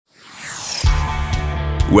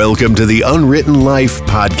Welcome to the Unwritten Life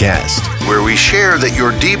Podcast, where we share that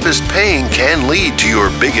your deepest pain can lead to your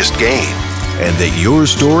biggest gain, and that your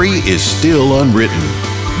story is still unwritten.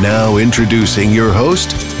 Now introducing your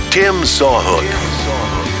host, Tim Sawhook.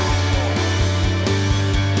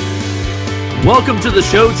 Welcome to the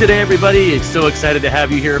show today, everybody. It's so excited to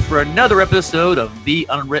have you here for another episode of the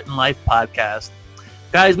Unwritten Life Podcast.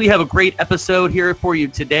 Guys, we have a great episode here for you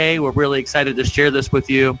today. We're really excited to share this with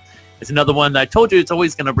you. It's another one that I told you it's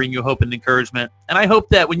always going to bring you hope and encouragement. And I hope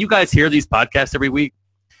that when you guys hear these podcasts every week,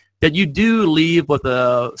 that you do leave with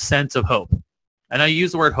a sense of hope. And I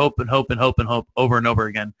use the word hope and hope and hope and hope over and over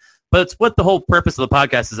again. But it's what the whole purpose of the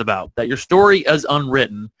podcast is about, that your story is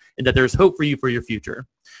unwritten and that there's hope for you for your future.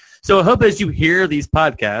 So I hope as you hear these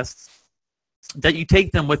podcasts, that you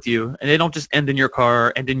take them with you and they don't just end in your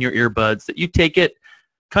car, end in your earbuds, that you take it,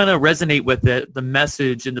 kind of resonate with it, the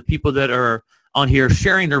message and the people that are on here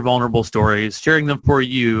sharing their vulnerable stories, sharing them for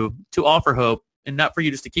you to offer hope, and not for you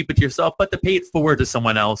just to keep it to yourself, but to pay it forward to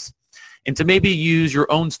someone else and to maybe use your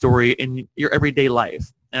own story in your everyday life.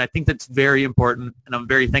 And I think that's very important, and I'm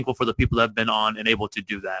very thankful for the people that have been on and able to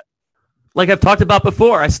do that. Like I've talked about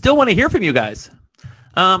before, I still want to hear from you guys.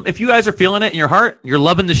 If you guys are feeling it in your heart, you're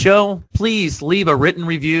loving the show, please leave a written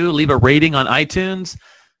review, leave a rating on iTunes.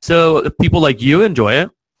 So if people like you enjoy it,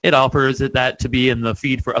 it offers it that to be in the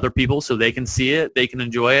feed for other people so they can see it, they can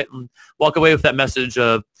enjoy it, and walk away with that message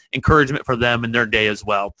of encouragement for them in their day as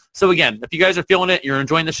well. So again, if you guys are feeling it, you're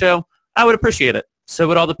enjoying the show, I would appreciate it. So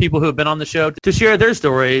would all the people who have been on the show to share their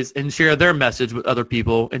stories and share their message with other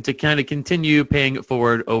people and to kind of continue paying it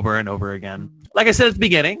forward over and over again. Like I said at the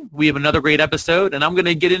beginning, we have another great episode, and I'm going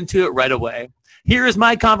to get into it right away. Here is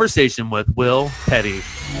my conversation with Will Peddie.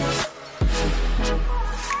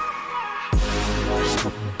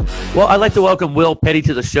 Well, I'd like to welcome Will Peddie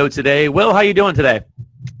to the show today. Will, how are you doing today?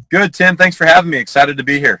 Good, Tim. Thanks for having me. Excited to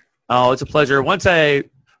be here. Oh, it's a pleasure. Once I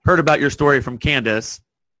heard about your story from Candace,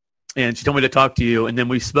 and she told me to talk to you, and then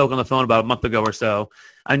we spoke on the phone about a month ago or so,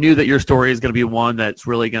 I knew that your story is going to be one that's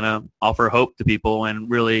really going to offer hope to people and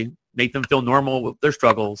really make them feel normal with their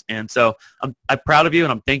struggles. And so I'm proud of you,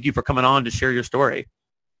 and I'm thank you for coming on to share your story.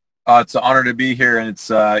 It's an honor to be here, and it's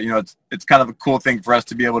kind of a cool thing for us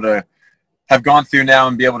to be able to have gone through now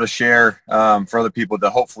and be able to share for other people to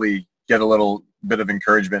hopefully get a little bit of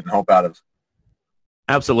encouragement and hope out of.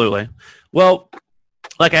 Absolutely. Well,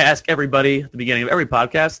 like I ask everybody at the beginning of every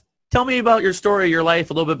podcast, tell me about your story, your life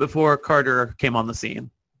a little bit before Carter came on the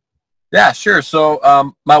scene. Yeah, sure. So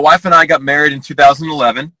my wife and I got married in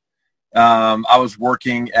 2011. I was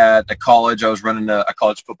working at a college. I was running a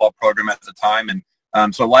college football program at the time.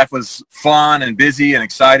 And so life was fun and busy and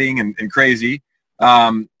exciting and crazy.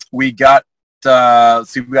 We got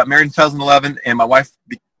married in 2011, and my wife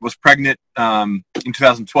was pregnant in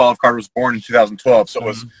 2012. Carter was born in 2012, so it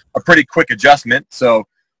was a pretty quick adjustment. So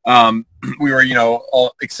we were,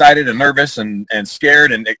 all excited and nervous and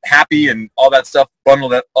scared and happy and all that stuff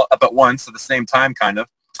bundled up at once at the same time, kind of.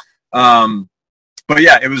 But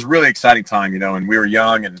yeah, it was a really exciting time, and we were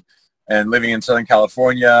young and living in Southern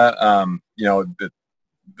California.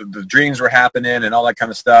 The dreams were happening and all that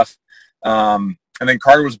kind of stuff. And then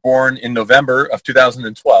Carter was born in November of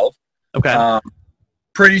 2012. Okay.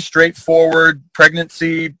 Pretty straightforward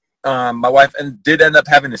pregnancy. My wife did end up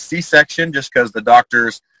having a C-section just because the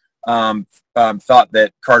doctors thought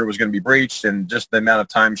that Carter was going to be breached and just the amount of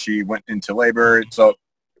time she went into labor. So,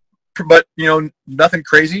 but, nothing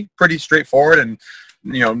crazy, pretty straightforward. And,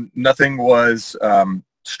 nothing was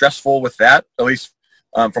stressful with that, at least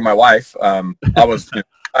for my wife.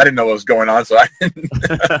 I didn't know what was going on, so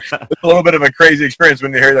it's a little bit of a crazy experience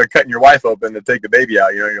when you hear they're cutting your wife open to take the baby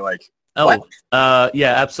out. You're like, what?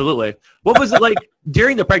 Yeah, absolutely. What was it like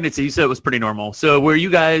during the pregnancy? You said it was pretty normal. So were you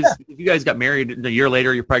guys, if you guys got married a year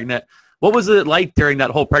later, you're pregnant. What was it like during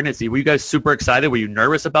that whole pregnancy? Were you guys super excited? Were you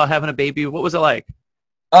nervous about having a baby? What was it like?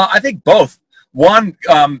 I think both. One,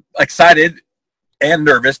 excited and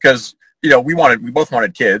nervous because we both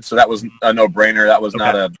wanted kids, so that was a no-brainer. That was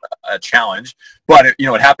not a challenge, but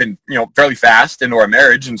it happened, fairly fast into our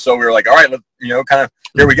marriage. And so we were like, all right, let's, kind of,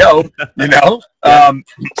 here we go, so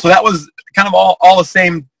that was kind of all the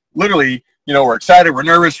same, literally, we're excited, we're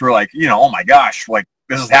nervous. We're like, oh my gosh, like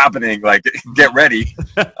this is happening, like get ready.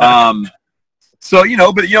 So,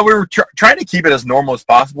 but, we were trying to keep it as normal as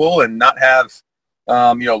possible and not have,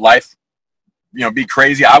 life, be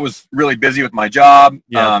crazy. I was really busy with my job.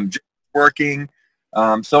 Working.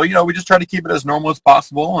 So, we just try to keep it as normal as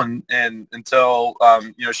possible and until,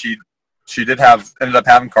 she ended up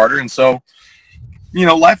having Carter. And so,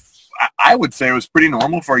 life, I would say it was pretty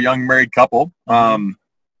normal for a young married couple.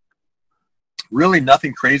 Really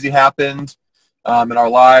nothing crazy happened. in our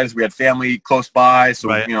lives. We had family close by. So,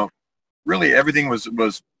 Right. really everything was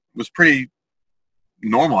pretty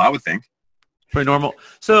normal, I would think. Pretty normal.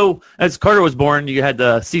 So as Carter was born, you had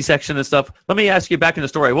the C-section and stuff. Let me ask you back in the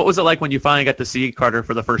story. What was it like when you finally got to see Carter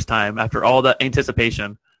for the first time after all the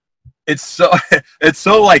anticipation? It's so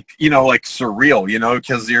like, like surreal,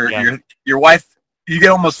 because your wife, you get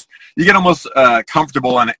almost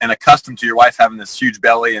comfortable and accustomed to your wife having this huge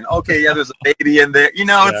belly, and okay, yeah, there's a baby in there,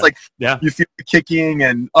 it's like, you feel the kicking,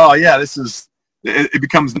 and this is, it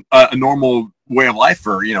becomes a normal way of life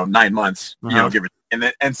for 9 months, give it.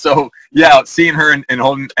 And so, seeing her and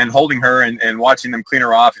holding her and watching them clean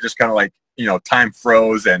her off, it just kind of like, time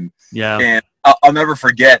froze. And I'll never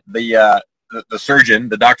forget the surgeon.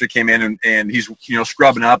 The doctor came in and he's,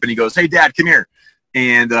 scrubbing up, and he goes, "Hey, Dad, come here."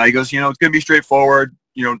 And he goes, "It's going to be straightforward.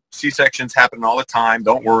 C-sections happen all the time.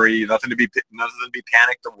 Don't worry. Nothing to be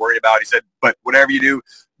panicked or worried about." He said, "But whatever you do,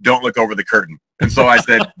 don't look over the curtain." And so I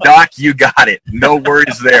said, "Doc, you got it. No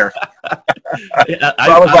worries there."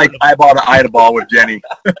 I was like eyeball to eyeball with Jenny.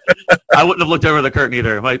 I wouldn't have looked over the curtain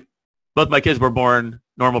either. Both my kids were born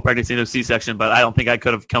normal pregnancy, no C-section, but I don't think I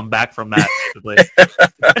could have come back from that.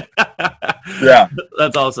 Yeah.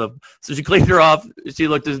 That's awesome. So she cleaned her off. She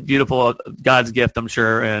looked as beautiful, God's gift, I'm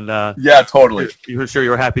sure. And yeah, totally. You were sure you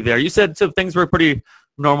were happy there. You said so things were pretty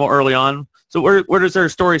normal early on. So where does her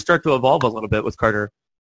story start to evolve a little bit with Carter?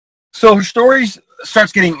 So her story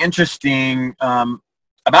starts getting interesting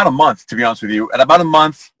about a month, to be honest with you. At about a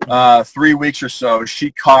month, 3 weeks or so,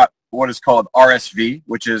 she caught what is called RSV,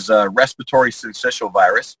 which is a respiratory syncytial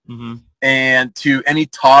virus. Mm-hmm. And to any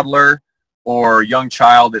toddler or young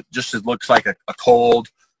child, it just looks like a cold,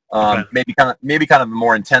 Okay. maybe kind of a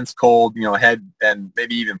more intense cold, head and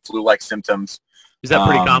maybe even flu-like symptoms. Is that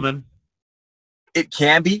pretty common? It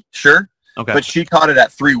can be, sure. Okay. But she caught it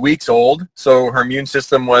at 3 weeks old, so her immune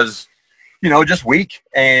system was, just weak,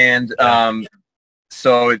 and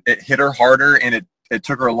so it hit her harder, and it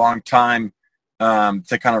took her a long time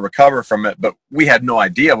to kind of recover from it. But we had no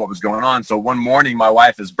idea what was going on. So one morning, my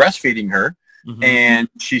wife is breastfeeding her, Mm-hmm. and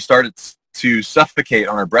she started to suffocate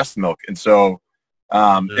on her breast milk, and so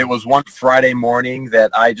it was one Friday morning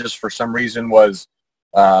that I just, for some reason, was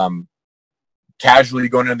casually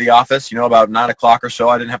going into the office, about 9 o'clock or so.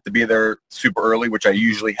 I didn't have to be there super early, which I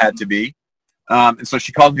usually had to be. And so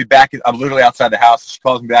she called me back. I'm literally outside the house. She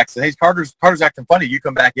calls me back and says, "Hey, Carter's acting funny. You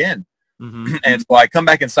come back in." Mm-hmm. And so I come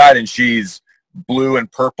back inside, and she's blue and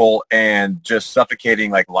purple and just suffocating,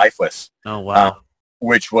 like lifeless. Oh, wow.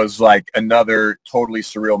 Which was like another totally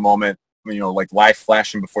surreal moment, like life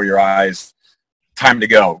flashing before your eyes. Time to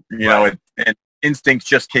go, Right. and instincts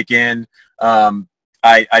just kick in. I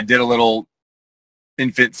did a little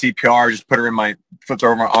infant CPR, just put her in flipped her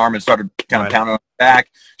over my arm and started kind of pounding on her back.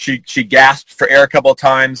 She gasped for air a couple of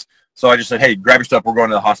times. So I just said, "Hey, grab your stuff. We're going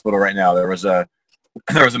to the hospital right now." There was a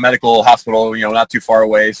medical hospital, not too far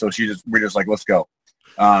away. So we're just like, "Let's go."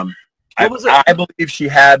 I believe she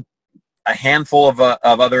had a handful of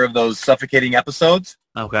other of those suffocating episodes.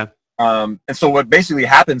 Okay. And so what basically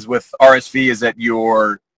happens with RSV is that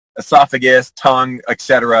your esophagus, tongue,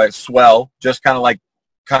 etc. swell, just kind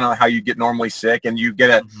of how you get normally sick, and you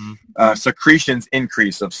get secretions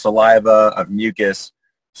increase of saliva, of mucus.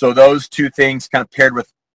 So those two things kind of paired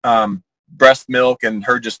with breast milk and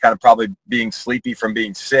her just kind of probably being sleepy from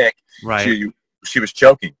being sick, Right. she was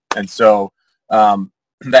choking. And so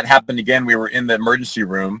that happened again. We were in the emergency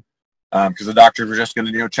room because the doctors were just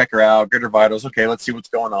going to check her out, get her vitals. Okay, let's see what's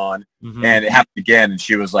going on. Mm-hmm. And it happened again, and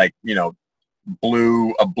she was like, a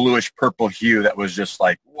bluish purple hue that was just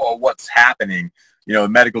like, whoa, what's happening? The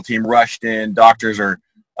medical team rushed in. Doctors are,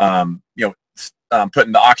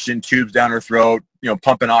 putting the oxygen tubes down her throat,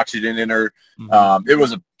 pumping oxygen in her. Mm-hmm. It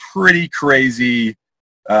was a pretty crazy,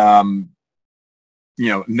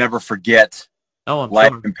 never forget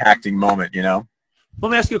life-impacting moment,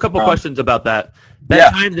 Let me ask you a couple questions about that.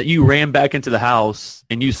 That time that you ran back into the house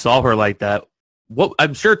and you saw her like that,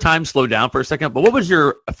 I'm sure time slowed down for a second, but what was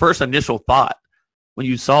your first initial thought when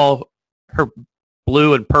you saw her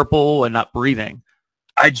blue and purple and not breathing?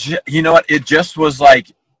 You know what? It just was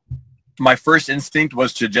like, my first instinct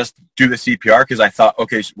was to just do the CPR because I thought,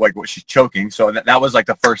 okay, she's choking. So that was like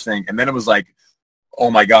the first thing. And then it was like,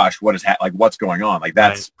 oh my gosh, what's going on? Like,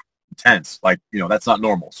 that's intense. Like, that's not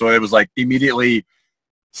normal. So it was like immediately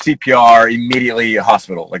CPR, immediately a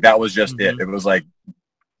hospital. Like, that was just it. It was like,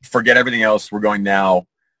 forget everything else. We're going now.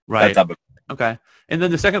 Right. Okay. And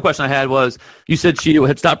then the second question I had was, you said she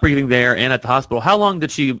had stopped breathing there and at the hospital. How long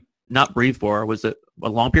did she not breathe for? Was it a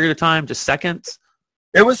long period of time? Just seconds?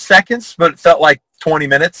 It was seconds, but it felt like 20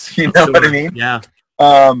 minutes. You know what I mean? Yeah.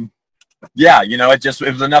 It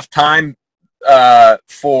was enough time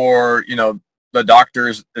for, the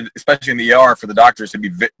doctors, especially in the ER, for the doctors to be,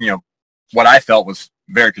 what I felt was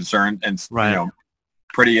very concerned and, Right.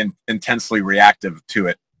 Pretty intensely reactive to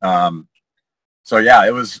it. So yeah,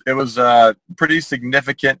 it was pretty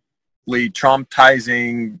significantly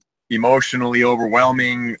traumatizing, emotionally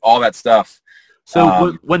overwhelming, all that stuff.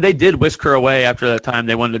 So when they did whisk her away after that time,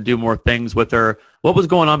 they wanted to do more things with her. What was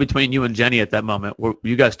going on between you and Jenny at that moment? Were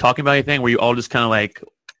you guys talking about anything? Were you all just kind of like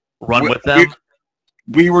run with them?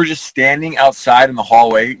 We were just standing outside in the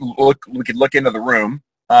hallway. We could look into the room.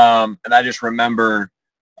 And I just remember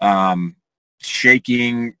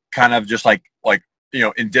shaking, kind of just like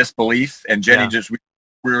in disbelief. And Jenny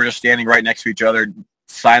we were just standing right next to each other,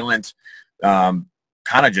 silent. Kind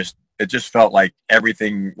of it just felt like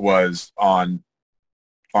everything was on,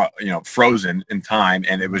 frozen in time,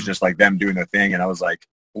 and it was just like them doing their thing. And I was like,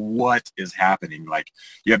 what is happening? Like,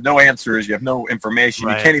 you have no answers, you have no information.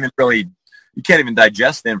 Right. You can't even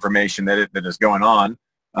digest the information that is going on.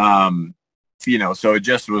 So it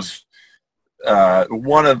just was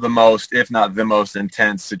one of the most, if not the most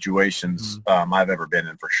intense situations I've ever been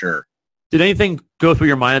in, for sure. Did anything go through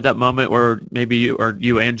your mind at that moment, or maybe you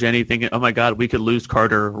and Jenny thinking, oh my God, we could lose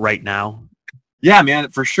Carter right now? Yeah, man,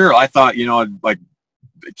 for sure. I thought, like,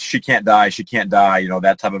 she can't die,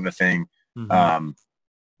 that type of a thing. Mm-hmm.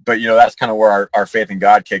 But that's kind of where our faith in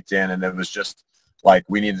God kicked in, and it was just like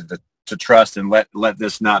we needed to trust and let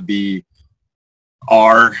this not be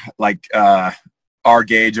our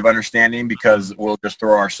gauge of understanding, because we'll just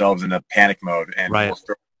throw ourselves into panic mode, and we'll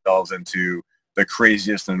throw ourselves into the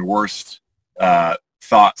craziest and worst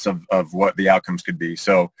thoughts of what the outcomes could be.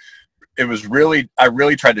 So it was I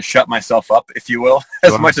really tried to shut myself up, if you will,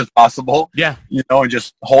 as much as possible. Yeah. And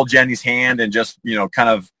just hold Jenny's hand and just, kind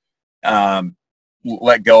of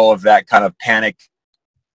let go of that kind of panic,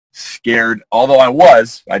 scared, although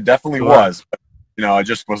I definitely was. But, I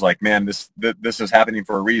just was like, man, this is happening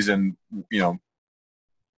for a reason,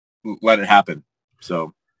 let it happen.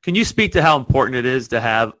 So can you speak to how important it is to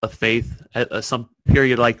have a faith at some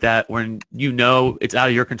period like that, when it's out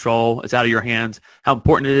of your control, it's out of your hands, how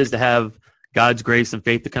important it is to have God's grace and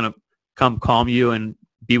faith to kind of come calm you and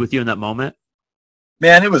be with you in that moment?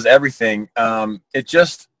 Man, it was everything. It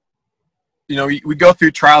just, we go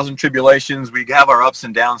through trials and tribulations. We have our ups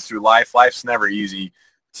and downs through life. Life's never easy.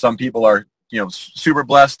 Some people are, super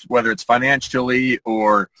blessed, whether it's financially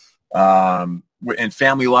or in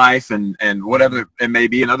family life and whatever it may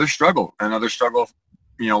be, another struggle,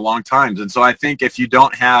 long times. And so I think if you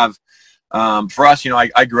don't have, for us,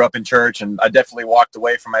 I grew up in church, and I definitely walked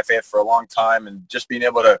away from my faith for a long time, and just being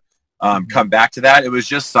able to come back to that, it was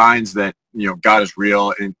just signs that, God is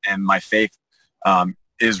real, and my faith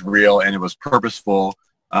is real, and it was purposeful.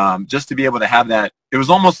 Just to be able to have that, it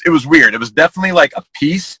was weird. It was definitely like a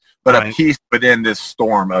peace, but a peace within this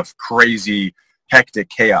storm of crazy, hectic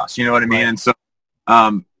chaos. You know what I mean? Right. And so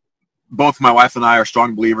both my wife and I are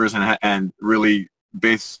strong believers, and really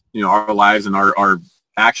base our lives and our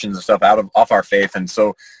actions and stuff off our faith. And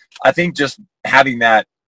so I think just having that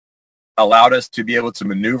allowed us to be able to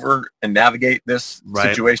maneuver and navigate this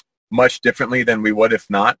situation much differently than we would if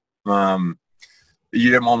not.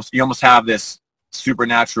 You almost have this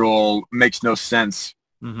supernatural, makes no sense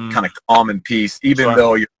kind of calm and peace, even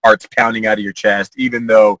though your heart's pounding out of your chest, even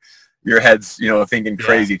though your head's thinking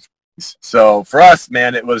crazy things. So for us,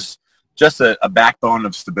 man, it was just a backbone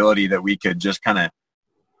of stability that we could just kind of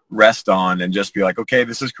rest on and just be like, okay,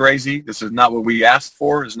 this is crazy. This is not what we asked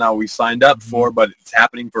for. It's not what we signed up for, but it's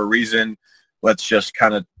happening for a reason. Let's just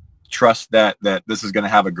kind of trust that this is going to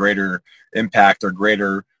have a greater impact or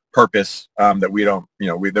greater purpose that we don't,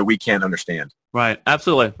 that we can't understand. Right.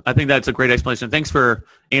 Absolutely. I think that's a great explanation. Thanks for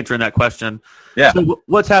answering that question. Yeah. So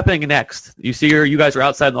what's happening next? You see her, you guys are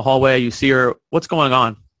outside in the hallway. You see her. What's going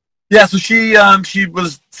on? Yeah. So she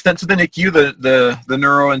was sent to the NICU, the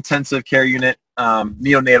neurointensive care unit,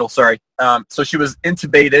 neonatal, sorry. So she was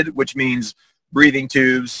intubated, which means breathing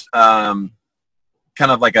tubes, kind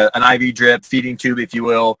of like an IV drip, feeding tube, if you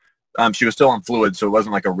will. She was still on fluid, so it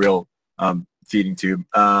wasn't like a real feeding tube,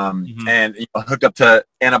 and hooked up to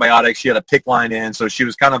antibiotics. She had a PICC line in, so she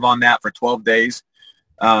was kind of on that for 12 days,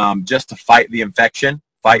 just to fight the infection,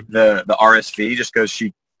 fight the RSV, just because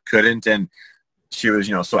she couldn't, and she was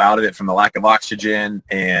so out of it from the lack of oxygen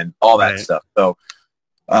and all that stuff. So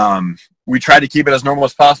we tried to keep it as normal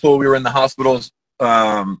as possible. We were in the hospitals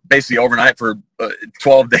basically overnight for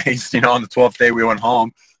 12 days. On the 12th day we went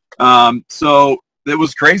home. So it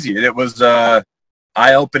was crazy. It was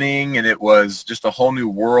eye-opening, and it was just a whole new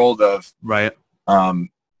world of what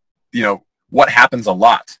happens a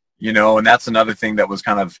lot, and that's another thing that was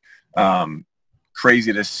kind of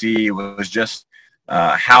crazy to see was just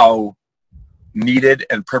how needed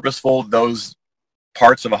and purposeful those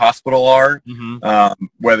parts of a hospital are,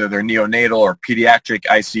 whether they're neonatal or pediatric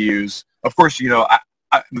ICUs. Of course,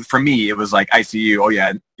 for me, it was like ICU. Oh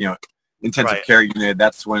yeah, intensive care unit.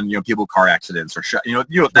 That's when people car accidents or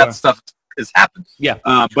that stuff has happened. Yeah.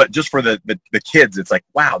 But just for the kids, it's like,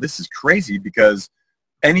 wow, this is crazy because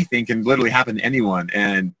anything can literally happen to anyone.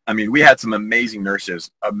 And I mean, we had some amazing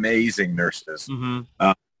nurses. So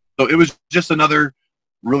it was just another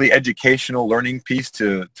really educational learning piece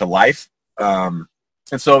to life. And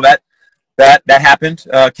so that happened.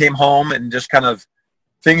 Came home and just kind of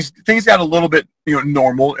things got a little bit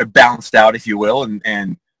normal, balanced out, if you will.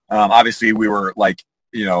 And obviously we were like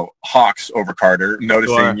hawks over Carter,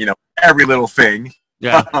 noticing every little thing.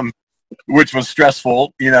 Yeah. Which was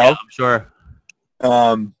stressful. Yeah, I'm sure.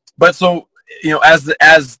 But so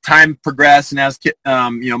as time progressed and as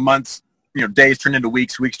months, days turned into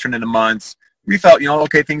weeks turned into months, we felt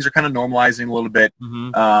okay, things are kind of normalizing a little bit.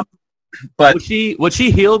 But was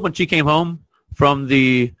she healed when she came home from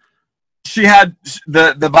the? She had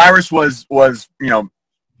the virus was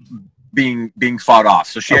being fought off.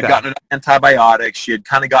 So she had gotten antibiotics. She had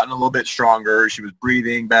kind of gotten a little bit stronger. She was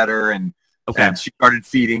breathing better, and she started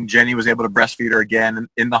feeding. Jenny was able to breastfeed her again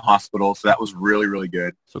in the hospital, so that was really, really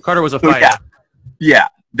good. So Carter was a fighter. Yeah,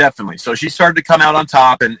 definitely. So she started to come out on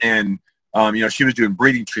top, and she was doing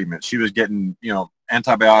breathing treatment. She was getting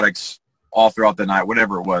antibiotics all throughout the night,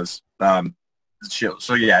 whatever it was.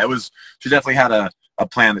 So yeah, it was. She definitely had a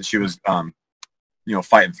plan that she was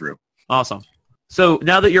fighting through. Awesome. So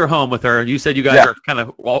now that you're home with her, you said you guys are kind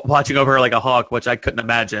of watching over her like a hawk, which I couldn't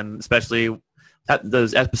imagine, especially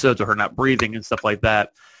those episodes of her not breathing and stuff like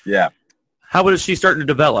that. Yeah. How was she starting to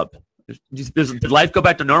develop? Did life go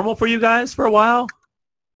back to normal for you guys for a while?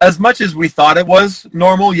 As much as we thought it was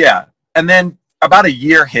normal, yeah. And then about a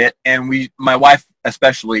year hit, and my wife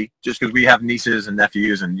especially, just because we have nieces and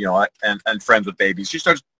nephews and and friends with babies, she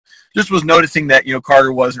just was noticing that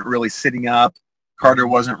Carter wasn't really sitting up. Carter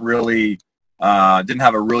wasn't really didn't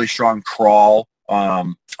have a really strong crawl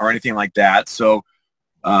or anything like that. So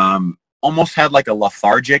almost had like a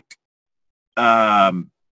lethargic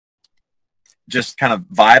just kind of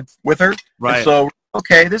vibe with her. Right. And so,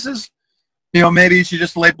 okay, this is, maybe she's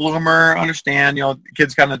just a late bloomer, understand,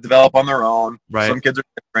 kids kind of develop on their own. Right. Some kids are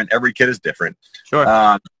different. Every kid is different.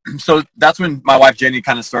 Sure. So that's when my wife, Jenny,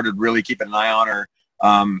 kind of started really keeping an eye on her.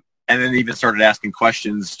 And then even started asking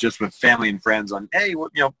questions just with family and friends on, hey,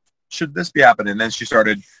 what, should this be happening? And then she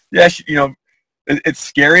started, it's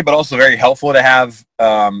scary, but also very helpful to have,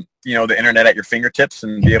 the internet at your fingertips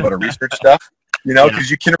and be able to research stuff, because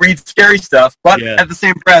you can read scary stuff, but at the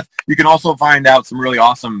same breath, you can also find out some really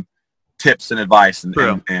awesome tips and advice and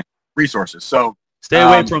resources. So stay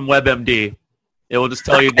away from WebMD. It will just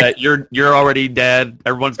tell you that you're already dead.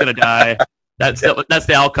 Everyone's going to die. That's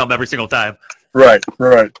the outcome every single time. Right.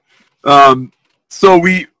 So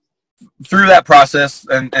we, through that process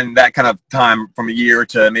and that kind of time from a year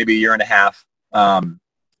to maybe a year and a half,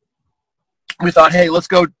 we thought, hey, let's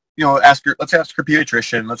go, let's ask her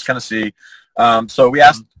pediatrician. Let's kind of see. So we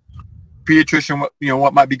asked pediatrician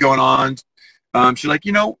what might be going on. She's like,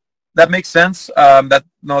 that makes sense.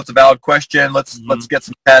 It's a valid question. Let's get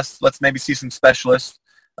some tests. Let's maybe see some specialists.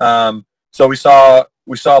 So we saw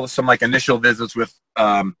some like initial visits with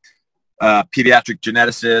pediatric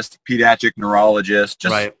geneticist, pediatric neurologist,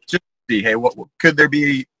 just see, hey, what could there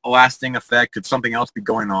be a lasting effect? Could something else be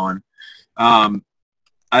going on?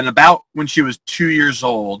 And about when she was 2 years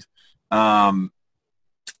old, some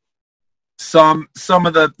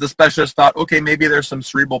of the specialists thought, okay, maybe there's some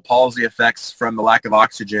cerebral palsy effects from the lack of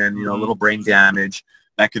oxygen, a little brain damage.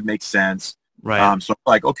 That could make sense. Right. So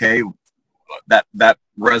like, okay, that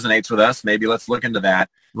resonates with us. Maybe let's look into that.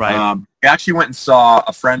 Right. We actually went and saw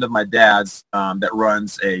a friend of my dad's that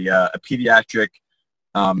runs a pediatric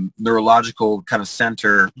neurological kind of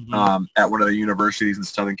center at one of the universities in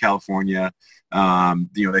Southern California.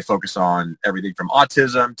 They focus on everything from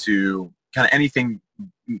autism to kind of anything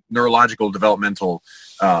neurological, developmental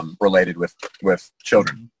related with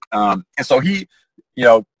children. And so he,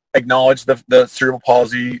 acknowledged the cerebral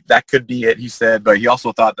palsy. That could be it, he said, but he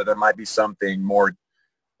also thought that there might be something more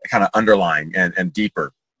kind of underlying and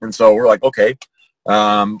deeper. And so we're like, okay.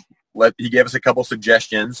 He gave us a couple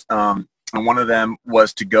suggestions. And one of them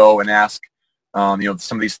was to go and ask,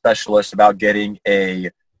 some of these specialists about getting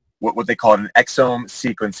what they call an exome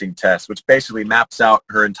sequencing test, which basically maps out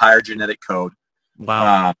her entire genetic code.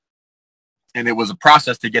 Wow. And it was a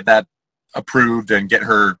process to get that approved and get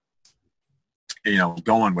her,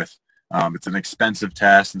 going with. It's an expensive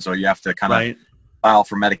test, and so you have to kind of file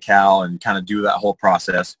for Medi-Cal and kind of do that whole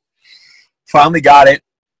process. Finally got it,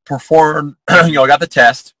 performed, got the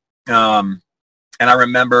test. And I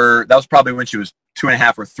remember that was probably when she was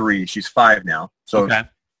 2.5 or 3. She's 5 now. So,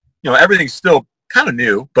 everything's still kind of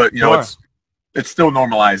new, but, it's still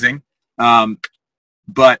normalizing.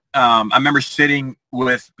 But I remember sitting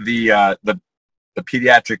with the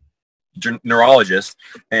pediatric neurologist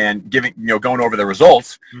and going over the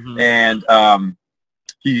results. And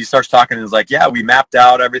he starts talking and is like, yeah, we mapped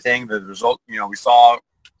out everything. The result, we saw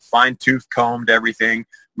fine-tooth combed everything.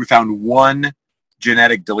 We found one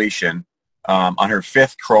genetic deletion on her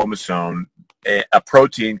 5th chromosome. A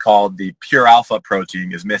protein called the pure alpha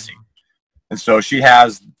protein is missing. And so she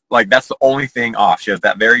has, that's the only thing off. She has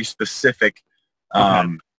that very specific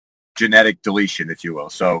genetic deletion, if you will.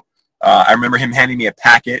 So I remember him handing me a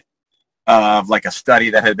packet of a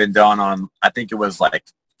study that had been done on, I think it was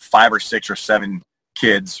 5 or 6 or 7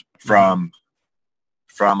 kids from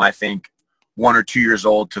I think 1 or 2 years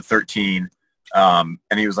old to 13. And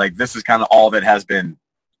he was like, this is kind of all that has been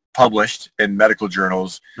published in medical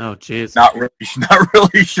journals. Oh, geez. Not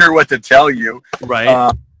really sure what to tell you.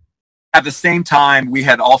 Right. At the same time, we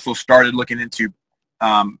had also started looking into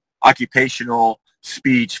occupational,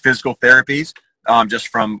 speech, physical therapies, just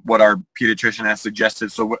from what our pediatrician has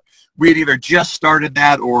suggested. So we had either just started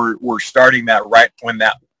that or we're starting that right when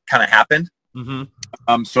that kind of happened.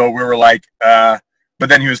 So we were like, but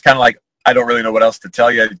then he was kind of like, I don't really know what else to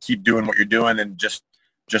tell you. Keep doing what you're doing and just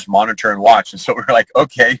monitor and watch. And so we're like,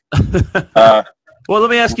 okay. Well, let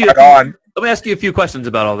me ask you a few questions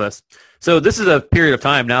about all this. So this is a period of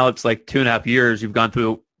time now. It's 2.5 years. You've gone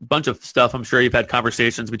through a bunch of stuff. I'm sure you've had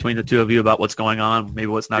conversations between the two of you about what's going on, maybe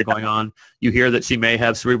what's not going on. You hear that she may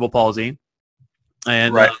have cerebral palsy,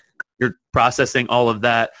 and you're processing all of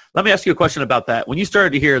that. Let me ask you a question about that. When you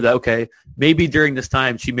started to hear that, okay, maybe during this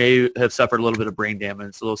time she may have suffered a little bit of brain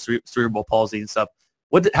damage, a little cerebral palsy and stuff.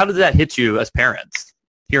 How did that hit you as parents,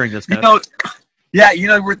 hearing this? It's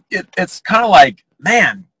kind of like,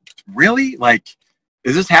 man, really?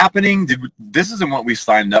 Is this happening? This isn't what we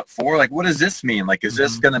signed up for. What does this mean? Is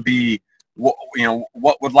this going to be, what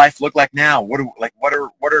would life look like now? What are we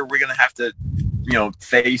going to have to,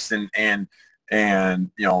 face and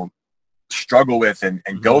struggle with and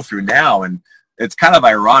go through now? And it's kind of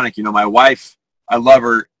ironic. My wife, I love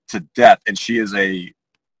her to death, and she is an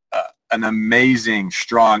amazing,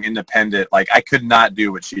 strong, independent. I could not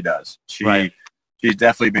do what she does. She's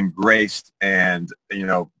definitely been graced and,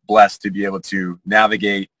 blessed to be able to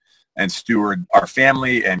navigate and steward our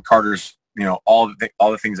family and Carter's, all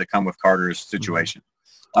the things that come with Carter's situation.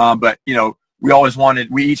 But,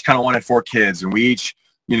 we each kind of wanted 4 kids, and we each,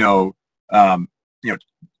 a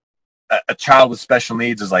child with special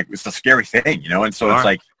needs is it's a scary thing, and so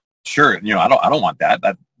it's sure, I don't want that.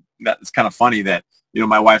 That's kind of funny that,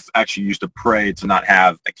 my wife actually used to pray to not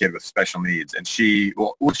have a kid with special needs, and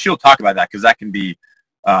she'll talk about that because that can be,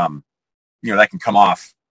 that can come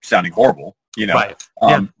off sounding horrible, but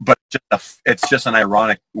it's just an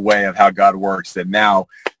ironic way of how God works that now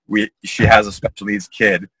she has a special needs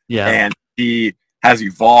kid, and he has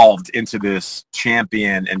evolved into this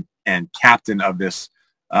champion and captain of this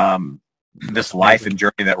this life and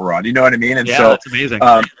journey that we're on. You know what I mean? And so that's amazing.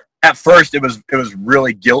 At first it was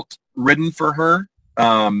really guilt ridden for her.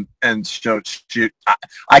 And so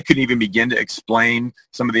I couldn't even begin to explain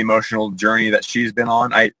some of the emotional journey that she's been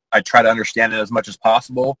on. I try to understand it as much as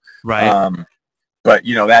possible. Right. But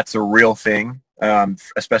that's a real thing,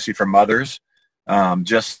 especially for mothers.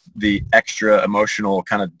 Just the extra emotional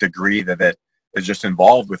kind of degree that is just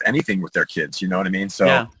involved with anything with their kids. You know what I mean?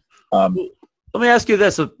 So, let me ask you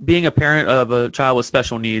this: being a parent of a child with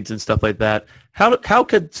special needs and stuff like that, how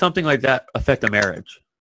could something like that affect a marriage?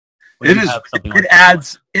 It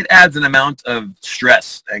adds an amount of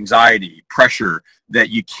stress, anxiety, pressure that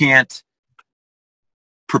you can't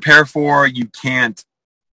prepare for. You can't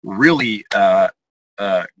really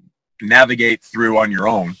navigate through on your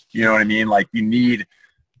own. You know what I mean?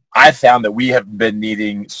 I found that we have been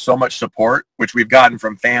needing so much support, which we've gotten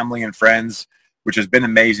from family and friends, which has been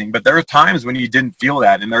amazing. But there are times when you didn't feel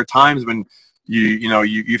that, and there are times when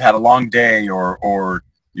you've had a long day or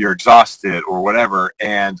you're exhausted or whatever,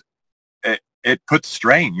 and it puts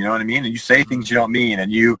strain, you know what I mean? And you say things you don't mean,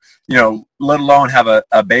 and let alone have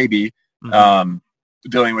a baby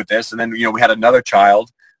dealing with this. And then, we had another child.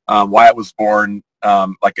 Wyatt was born a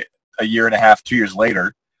year and a half, 2 years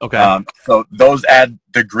later. Okay. So those add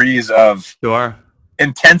degrees of Sure.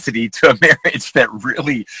 intensity to a marriage that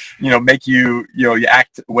really, make you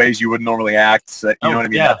act ways you wouldn't normally act. So, you know what I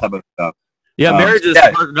mean? That type of stuff. Yeah, marriage is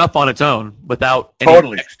hard enough on its own without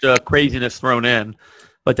any extra craziness thrown in.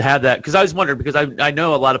 But to have that, because I was wondering, because I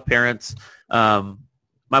know a lot of parents.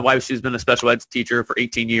 My wife, she's been a special ed teacher for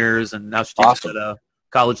 18 years, and now she's Awesome. at a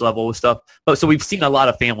college level with stuff. But so we've seen a lot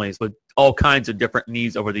of families with all kinds of different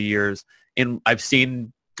needs over the years, and I've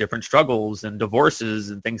seen different struggles and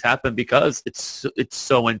divorces and things happen because it's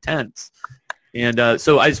so intense. And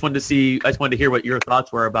so I just wanted to hear what your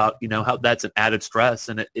thoughts were about, how that's an added stress,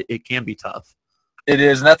 and it can be tough. It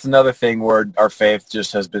is, and that's another thing where our faith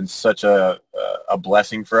just has been such a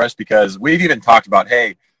blessing for us, because we've even talked about,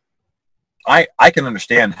 hey, I can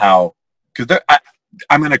understand how, because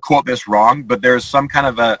I'm going to quote this wrong, but there's some kind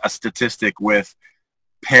of a statistic with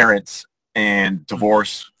parents and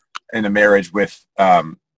divorce in a marriage with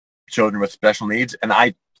children with special needs, and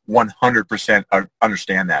I 100%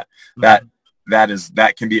 understand that. Mm-hmm.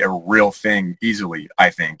 That can be a real thing easily, I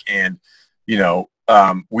think. And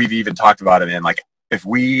we've even talked about it, and like, if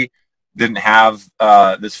we didn't have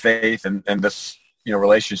this faith and this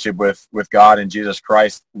relationship with God and Jesus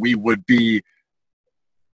Christ, we would be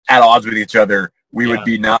at odds with each other. We would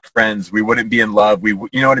be not friends. We wouldn't be in love. You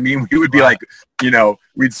know what I mean? We would be like,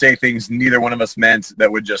 we'd say things neither one of us meant that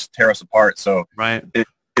would just tear us apart. So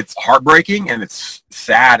it's heartbreaking, and it's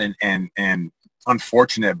sad and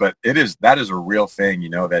unfortunate, but that is a real thing,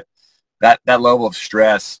 that level of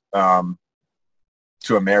stress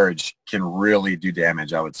to a marriage can really do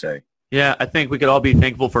damage, I would say. Yeah, I think we could all be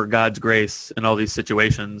thankful for God's grace in all these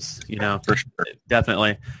situations, For sure.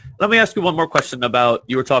 Definitely. Let me ask you one more question about,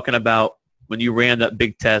 you were talking about when you ran that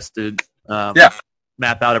big test to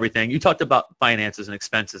map out everything. You talked about finances and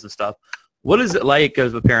expenses and stuff. What is it like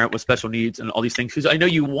as a parent with special needs and all these things? Because I know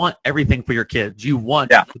you want everything for your kids. You want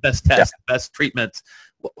the best tests, the best treatments.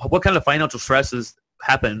 What kind of financial stresses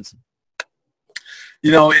happens?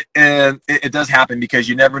 It does happen, because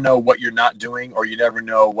you never know what you're not doing, or you never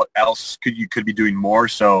know what else you could be doing more.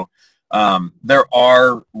 So there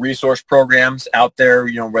are resource programs out there,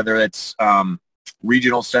 whether it's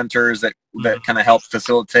regional centers that kind of help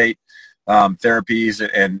facilitate therapies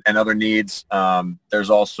and other needs. There's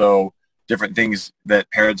also different things that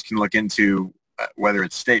parents can look into, whether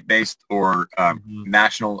it's state-based or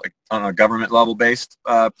national, on a government level-based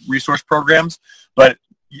resource programs. But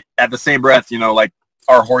at the same breath, like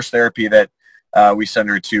our horse therapy that we send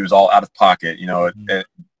her to is all out of pocket,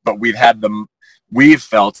 but we've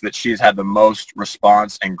felt that she's had the most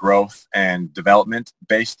response and growth and development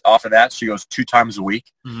based off of that. She goes 2 times a week.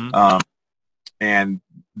 And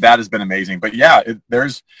that has been amazing. But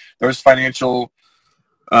there's financial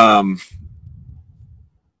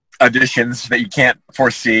additions that you can't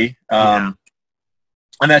foresee. And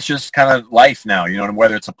that's just kind of life now, and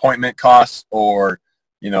whether it's appointment costs or,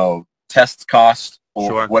 test costs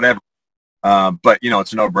or whatever. But,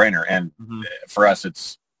 it's a no-brainer. And for us,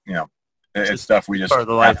 it's, it's stuff we just have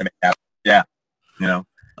to have. Yeah.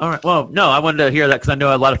 All right. Well, no, I wanted to hear that, because I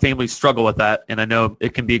know a lot of families struggle with that. And I know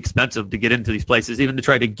it can be expensive to get into these places, even to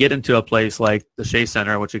try to get into a place like the Shea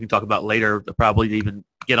Center, which we can talk about later, to probably even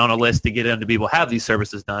get on a list to get in to be able to have these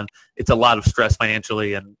services done. It's a lot of stress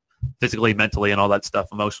financially and physically, mentally, and all that stuff,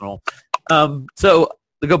 emotional. So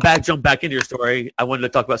to jump back into your story, I wanted to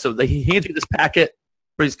talk about, so he hands you this packet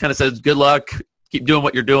where he kind of says, good luck, keep doing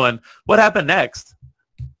what you're doing. What happened next?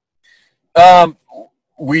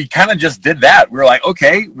 We kind of just did that. We were like,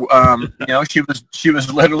 okay, she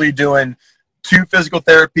was literally doing 2 physical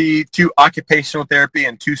therapy, 2 occupational therapy,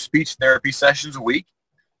 and 2 speech therapy sessions a week.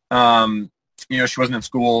 She wasn't in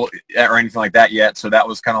school or anything like that yet, so that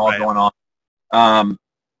was kind of all going on.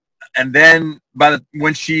 And then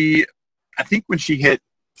when she hit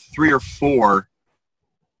 3 or 4,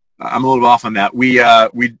 I'm a little off on that. We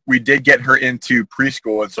did get her into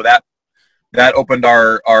preschool, and so that opened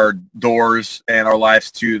our doors and our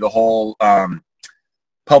lives to the whole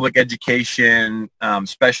public education,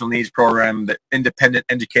 special needs program, the independent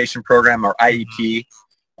education program, or IEP,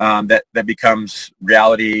 that becomes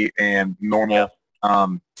reality and normal.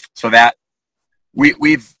 So that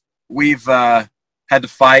we've had to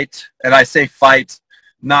fight, and I say fight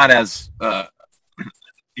not as a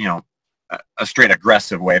straight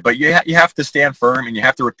aggressive way, but you have to stand firm, and you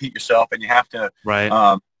have to repeat yourself, and you have to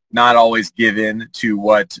not always give in to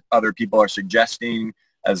what other people are suggesting.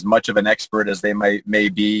 As much of an expert as they may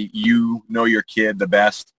be, your kid the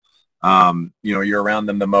best. You're around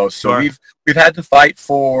them the most. So we've had to fight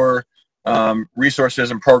for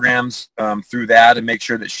resources and programs through that, and make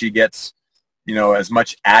sure that she gets as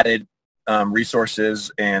much added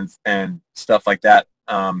resources and stuff like that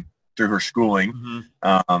through her schooling.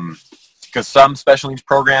 Because some special needs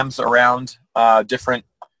programs around different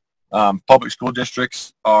Public school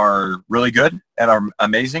districts are really good and are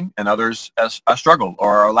amazing, and others struggle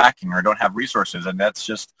or are lacking or don't have resources, and that's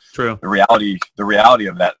just True. the reality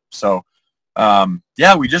of that. So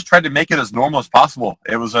we just tried to make it as normal as possible.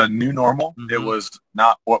 It was a new normal. Mm-hmm. It was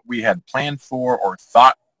not what we had planned for or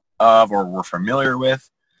thought of or were familiar with,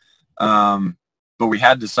 but we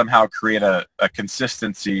had to somehow create a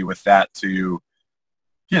consistency with that to,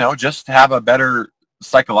 just have a better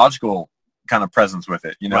psychological kind of presence with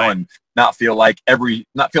it, right. and not feel like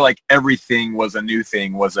everything was a new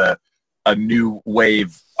thing, was a new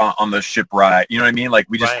wave on the ship ride. You know what I mean? Like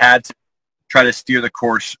we just right. had to try to steer the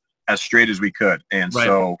course as straight as we could. And right.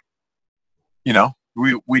 so,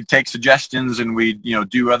 we'd take suggestions and we'd,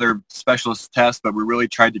 do other specialist tests, but we really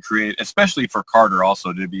tried to create, especially for Carter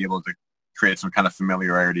also, to be able to create some kind of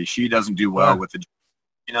familiarity. She doesn't do well with the,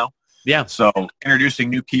 Yeah. So introducing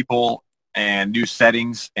new people and new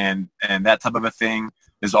settings and that type of a thing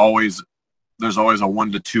there's always a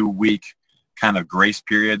 1 to 2 week kind of grace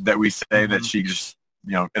period that we say mm-hmm. that she just,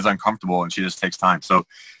 is uncomfortable and she just takes time. So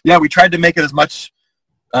yeah, we tried to make it as much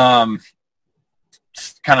kind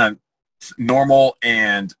of normal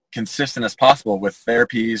and consistent as possible with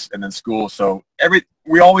therapies and then school. So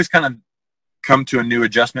we always kind of come to a new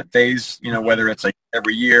adjustment phase, whether it's like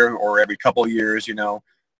every year or every couple of years,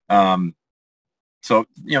 so,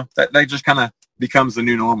 that just kind of becomes the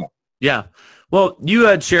new normal. Yeah. Well, you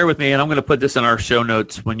had shared with me, and I'm going to put this in our show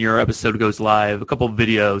notes when your episode goes live, a couple of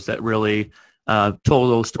videos that really told a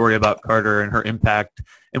little story about Carter and her impact.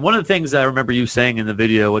 And one of the things I remember you saying in the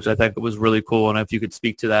video, which I think was really cool, and if you could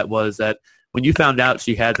speak to that, was that when you found out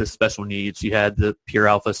she had this special needs, she had the pure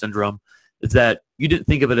alpha syndrome, is that you didn't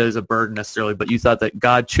think of it as a burden necessarily, but you thought that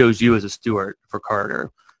God chose you as a steward for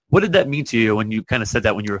Carter. What did that mean to you when you kind of said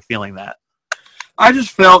that when you were feeling that? I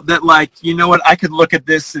just felt that, like, I could look at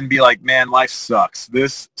this and be like, man, life sucks.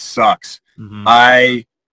 This sucks. Mm-hmm. I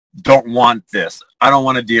don't want this. I don't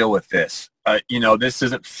want to deal with this. This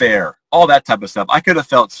isn't fair. All that type of stuff. I could have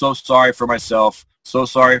felt so sorry for myself, so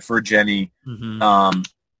sorry for Jenny. Mm-hmm.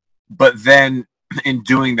 But then in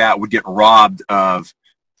doing that would get robbed of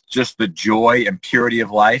just the joy and purity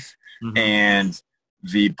of life mm-hmm. and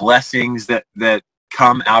the blessings that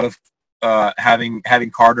come out of having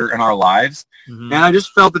Carter in our lives. Mm-hmm. And I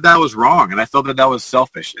just felt that was wrong. And I felt that was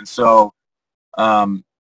selfish. And so, I'm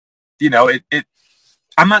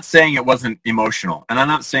not saying it wasn't emotional and I'm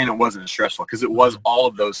not saying it wasn't stressful, because it was all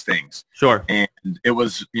of those things. Sure. And it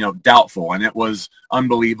was, doubtful, and it was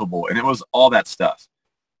unbelievable, and it was all that stuff.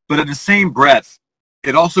 But in the same breath,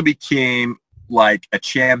 it also became like a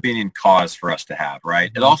championing cause for us to have, right?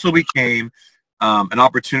 Mm-hmm. It also became an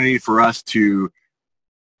opportunity for us to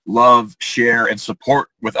love, share, and support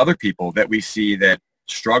with other people that we see that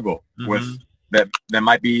struggle mm-hmm. with, that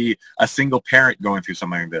might be a single parent going through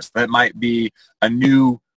something like this. That might be a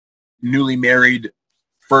newly married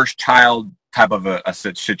first child type of a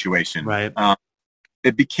situation. Right.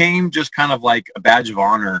 It became just kind of like a badge of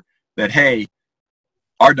honor that, hey,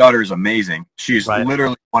 our daughter is amazing. She's right.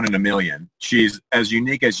 literally 1 in a million. She's as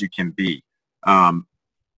unique as you can be. Why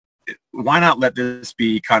not let this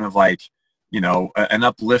be kind of like, an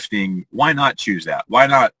uplifting? Why not choose that? Why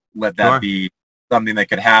not let that sure. be something that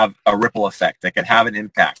could have a ripple effect, that could have an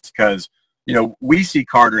impact? Because, we see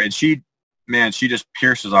Carter, and she just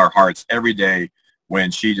pierces our hearts every day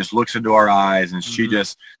when she just looks into our eyes, and mm-hmm. she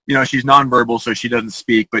just, she's nonverbal, so she doesn't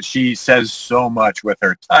speak, but she says so much with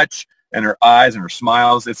her touch and her eyes and her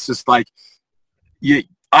smiles. It's just like,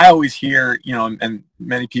 I always hear, and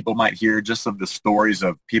many people might hear just of the stories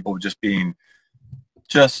of people just being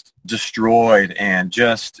just destroyed and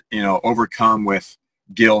just, overcome with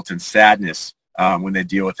guilt and sadness when they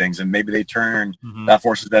deal with things. And maybe they mm-hmm. that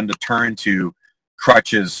forces them to turn to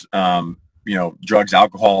crutches, drugs,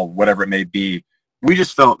 alcohol, whatever it may be. We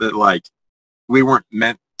just felt that, like, we weren't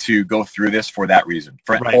meant to go through this for that reason,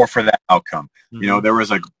 right. or for that outcome.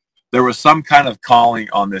 Mm-hmm. There was some kind of calling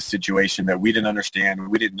on this situation that we didn't understand,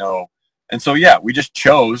 we didn't know. And so, yeah, we just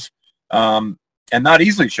chose, and not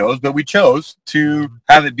easily chose, but we chose to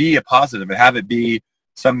have it be a positive and have it be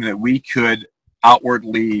something that we could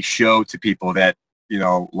outwardly show to people that,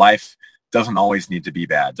 life doesn't always need to be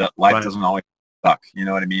bad. Life right. doesn't always suck. You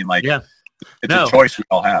know what I mean? Like, yeah. It's a choice we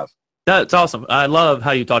all have. That's awesome. I love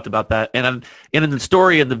how you talked about that. And in the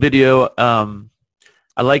story in the video,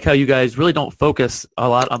 I like how you guys really don't focus a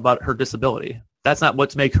lot about her disability. That's not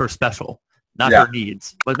what makes her special, not her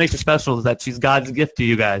needs. What makes her special is that she's God's gift to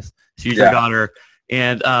you guys. She's your daughter,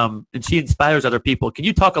 and she inspires other people. Can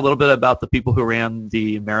you talk a little bit about the people who ran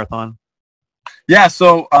the marathon? Yeah,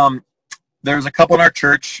 so there's a couple in our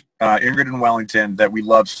church, Ingrid and Wellington, that we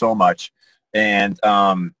love so much. And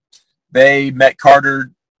they met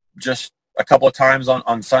Carter just a couple of times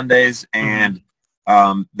on Sundays, and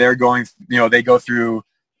they're going, they go through,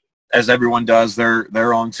 as everyone does,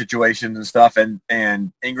 their own situations and stuff. And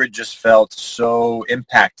Ingrid just felt so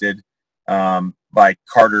impacted by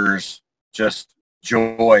Carter's just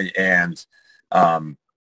joy and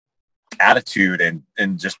attitude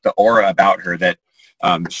and just the aura about her that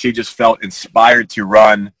she just felt inspired to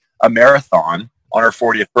run a marathon on her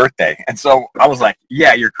 40th birthday. And so I was like,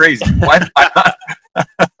 yeah, you're crazy. What?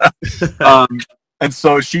 And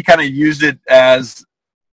so she kind of used it as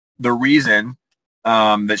the reason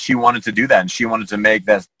that she wanted to do that, and she wanted to make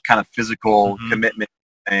that kind of physical commitment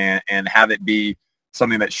and have it be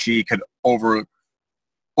something that she could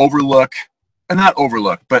overlook, and not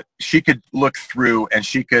overlook, but she could look through, and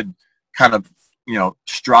she could kind of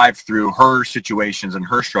strive through her situations and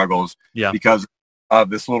her struggles because of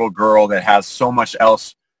this little girl that has so much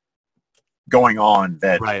else going on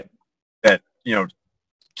that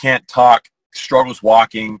can't talk, struggles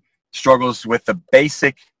walking, struggles with the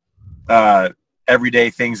basic everyday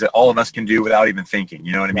things that all of us can do without even thinking,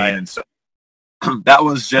 you know what I mean? Right. And so that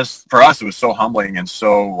was just, for us, it was so humbling and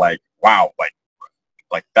so like, wow,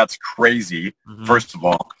 like that's crazy, first of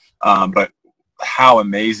all. But how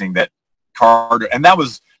amazing that Carter, and that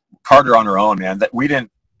was Carter on her own, man, that we didn't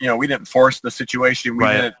force the situation. We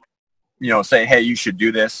didn't, say, hey, you should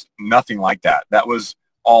do this. Nothing like that. That was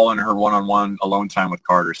all in her one-on-one alone time with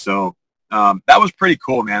Carter. So that was pretty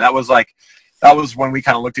cool, man. That was when we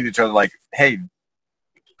kind of looked at each other like, hey,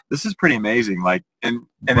 this is pretty amazing. Like, and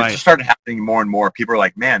it just started happening more and more. People are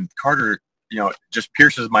like, man, Carter, just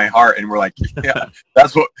pierces my heart. And we're like, yeah,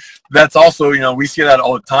 that's also, we see that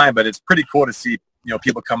all the time, but it's pretty cool to see,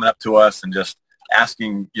 people coming up to us and just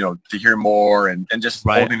asking, to hear more and just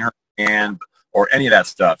holding her hand or any of that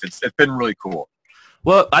stuff. It's been really cool.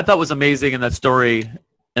 Well, I thought was amazing in that story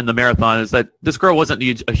in the marathon is that this girl wasn't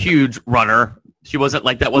a huge runner. She wasn't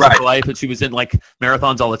like, that wasn't her life, and she was in like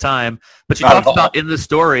marathons all the time. But she talked about in the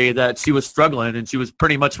story that she was struggling, and she was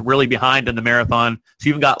pretty much really behind in the marathon. She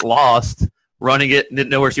even got lost running it and didn't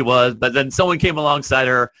know where she was. But then someone came alongside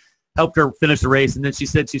her, helped her finish the race, and then she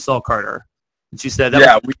said she saw Carter. And she said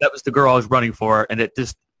that was the girl I was running for, and it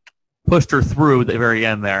just pushed her through the very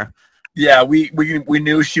end there. Yeah, we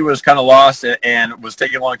knew she was kind of lost and was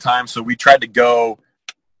taking a long time, so we tried to go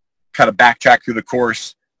kind of backtrack through the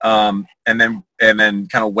course, and then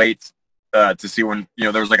kind of wait to see when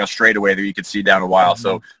there was like a straightaway that you could see down a while.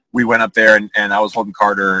 So we went up there and I was holding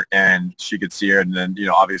Carter and she could see her, and then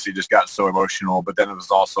obviously just got so emotional. But then it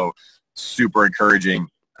was also super encouraging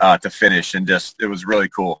to finish, and just it was really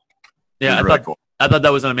cool. Yeah, I thought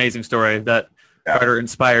that was an amazing story that Carter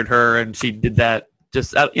inspired her, and she did that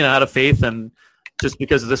just out of faith, and just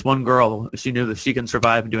because of this one girl, she knew that she can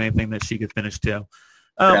survive and do anything that she could finish too.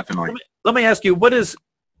 Definitely. Let me ask you, what is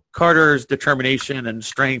Carter's determination and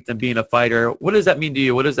strength and being a fighter? What does that mean to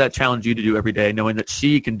you? What does that challenge you to do every day, knowing that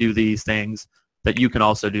she can do these things, that you can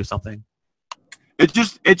also do something? It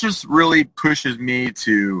just really pushes me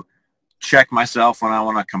to check myself when I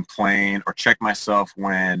want to complain, or check myself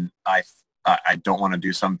when I don't want to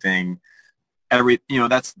do something.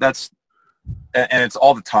 That's and it's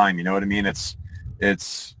all the time. You know what I mean? It's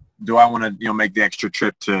do I want to make the extra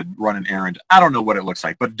trip to run an errand? I don't know what it looks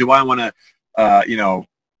like, but do I want to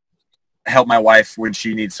help my wife when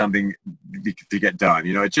she needs something to get done?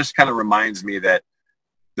 It just kind of reminds me that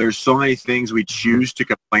there's so many things we choose to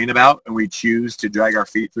complain about, and we choose to drag our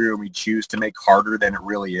feet through, and we choose to make harder than it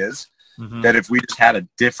really is. That if we just had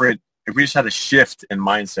a shift in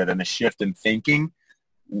mindset and a shift in thinking,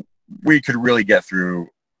 we could really get through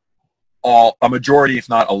a majority, if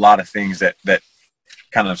not a lot of things that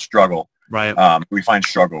kind of struggle. We find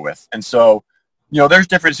struggle with. And so, there's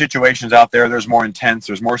different situations out there. There's more intense,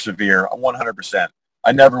 there's more severe, 100%.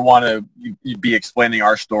 I never want to be explaining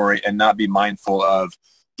our story and not be mindful of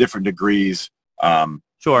different degrees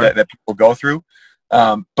that people go through.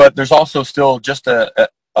 But there's also still just a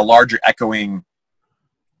larger echoing,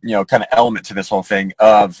 kind of element to this whole thing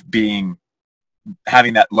of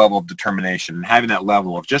having that level of determination and having that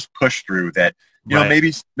level of just push through that,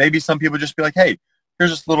 maybe some people just be like, hey,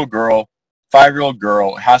 here's this little girl, 5-year-old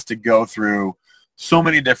girl, has to go through so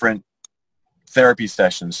many different therapy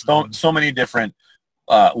sessions, so many different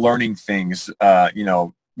learning things,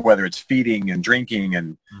 whether it's feeding and drinking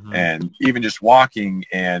and even just walking,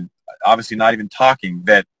 and obviously not even talking,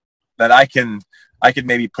 that I can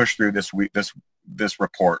maybe push through this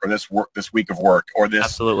report, or this week of work, or this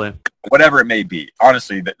absolutely whatever it may be.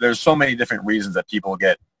 Honestly, there's so many different reasons that people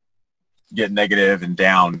get negative and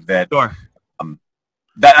down that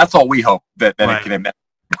that's all we hope that it can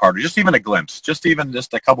Carter, just even a glimpse, just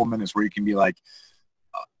a couple minutes where you can be like,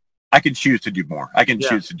 I can choose to do more. I can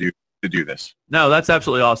choose to do this. No, that's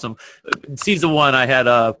absolutely awesome. Season 1, I had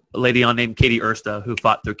a lady on named Katie Ersta who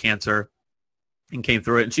fought through cancer and came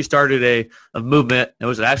through it. And she started a movement. It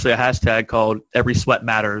was actually a hashtag called Every Sweat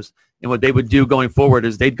Matters. And what they would do going forward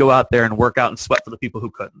is they'd go out there and work out and sweat for the people who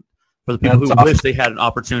couldn't, for the people who wish they had an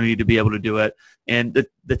opportunity to be able to do it. And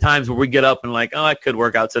the times where we get up and like, oh, I could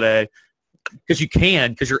work out today, because you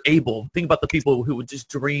can, because you're able. Think about the people who would just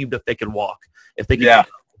dreamed if they could walk, if they could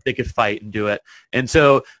if they could fight and do it. And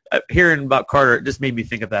so hearing about Carter, it just made me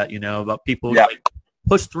think of that, about people like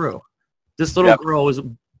push through. This little girl was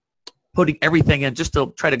putting everything in just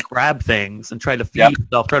to try to grab things and try to feed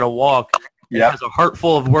herself, try to walk. Has a heart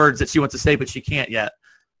full of words that she wants to say, but she can't yet.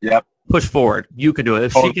 Push forward. You can do it.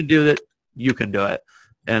 If she can do it, you can do it.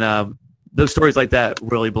 And those stories like that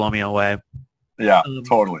really blow me away. Yeah,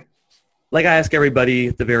 totally. Like I ask everybody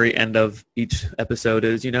at the very end of each episode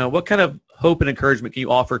is, what kind of hope and encouragement can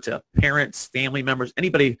you offer to parents, family members,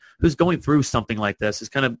 anybody who's going through something like this, has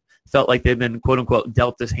kind of felt like they've been, quote unquote,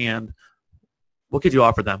 dealt this hand? What could you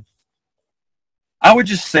offer them? I would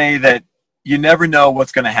just say that you never know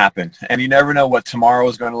what's going to happen, and you never know what tomorrow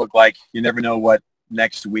is going to look like. You never know what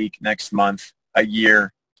next week, next month, a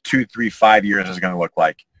year, 2, 3, 5 years is going to look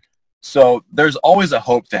like. So there's always a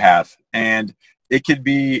hope to have, and it could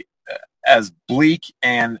be as bleak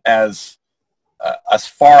and as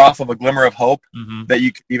far off of a glimmer of hope that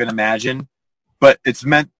you could even imagine. But it's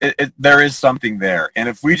meant, there is something there. And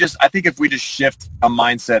I think if we just shift a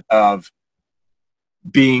mindset of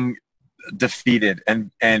being defeated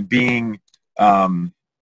and being,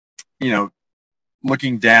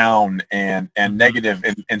 looking down and negative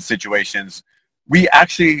in situations, we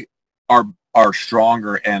actually are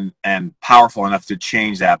stronger and powerful enough to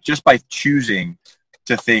change that just by choosing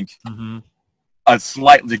to think a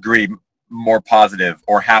slight degree more positive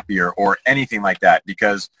or happier or anything like that.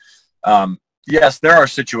 Because yes, there are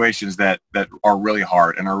situations that are really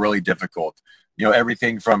hard and are really difficult.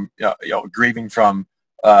 Everything from grieving from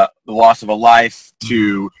the loss of a life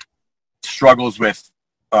to struggles with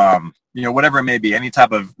whatever it may be, any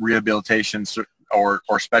type of rehabilitation or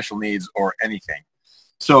special needs or anything.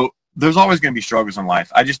 So there's always going to be struggles in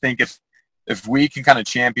life. I just think if we can kind of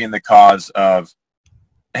champion the cause of,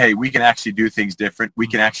 hey, we can actually do things different, we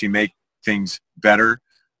can actually make things better,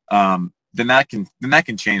 then that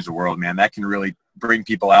can change the world, man. That can really bring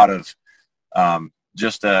people out of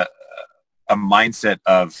just a mindset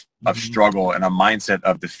of struggle and a mindset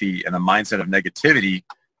of defeat and a mindset of negativity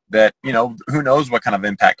that, who knows what kind of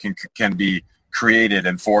impact can be created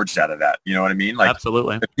and forged out of that. You know what I mean? Like,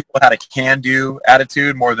 absolutely. If people had a can-do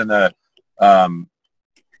attitude more than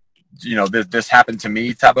this happened to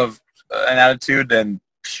me type of an attitude, then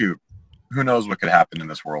shoot, who knows what could happen in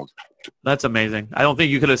this world. That's amazing. I don't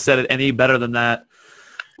think you could have said it any better than that.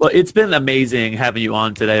 Well, it's been amazing having you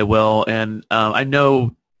on today, Will. And I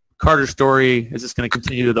know Carter's story is just going to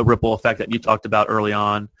continue the ripple effect that you talked about early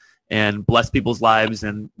on and bless people's lives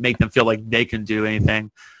and make them feel like they can do anything.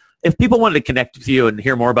 If people wanted to connect with you and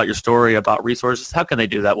hear more about your story, about resources, how can they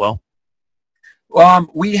do that, Will?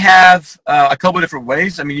 We have a couple of different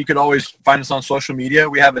ways. I mean, you could always find us on social media.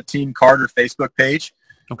 We have a Team Carter Facebook page.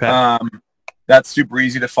 Okay. That's super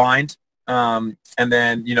easy to find. And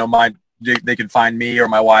then, they can find me or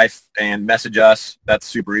my wife and message us. That's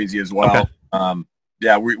super easy as well.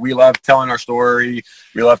 Okay. We love telling our story.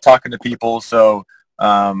 We love talking to people. So,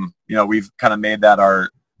 we've kind of made that our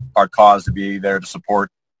cause to be there to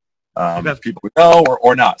support people we know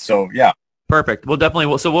or not. So, yeah. Perfect. We'll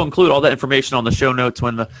definitely, so we'll include all that information on the show notes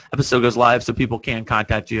when the episode goes live so people can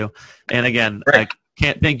contact you. And again, I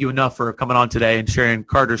can't thank you enough for coming on today and sharing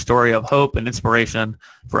Carter's story of hope and inspiration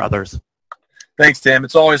for others. Thanks, Tim.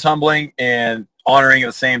 It's always humbling and honoring at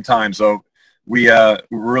the same time. So we're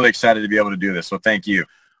really excited to be able to do this. So thank you.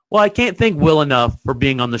 Well, I can't thank Will enough for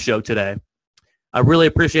being on the show today. I really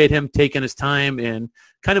appreciate him taking his time and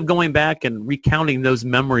kind of going back and recounting those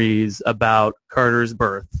memories about Carter's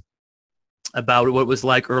birth, about what it was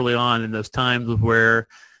like early on in those times where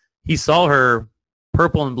he saw her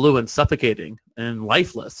purple and blue and suffocating and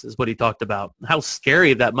lifeless is what he talked about. How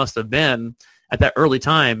scary that must have been at that early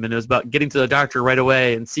time. And it was about getting to the doctor right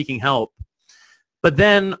away and seeking help. But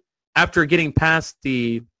then after getting past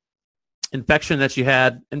the infection that she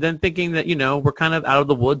had and then thinking that, we're kind of out of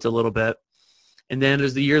the woods a little bit. And then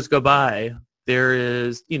as the years go by, there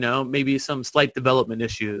is, maybe some slight development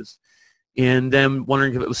issues. And then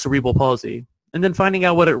wondering if it was cerebral palsy, and then finding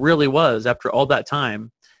out what it really was after all that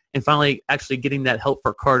time, and finally actually getting that help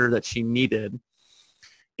for Carter that she needed.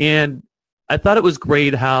 And I thought it was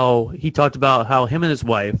great how he talked about how him and his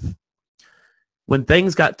wife, when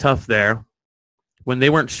things got tough there, when they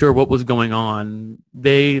weren't sure what was going on,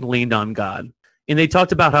 they leaned on God. And they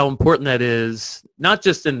talked about how important that is, not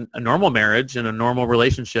just in a normal marriage and a normal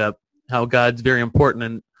relationship, how God's very important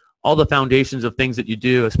in all the foundations of things that you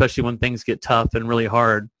do, especially when things get tough and really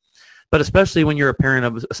hard, but especially when you're a parent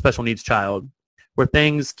of a special needs child, where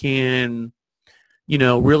things can,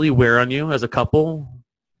 really wear on you as a couple.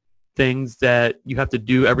 Things that you have to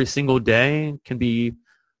do every single day can be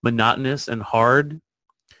monotonous and hard,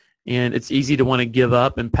 and it's easy to want to give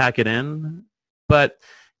up and pack it in. But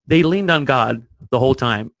they leaned on God the whole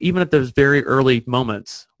time. Even at those very early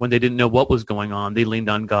moments when they didn't know what was going on, they leaned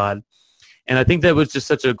on God. And I think that was just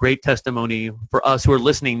such a great testimony for us who are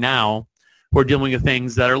listening now, who are dealing with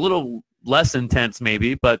things that are a little less intense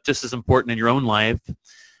maybe, but just as important in your own life,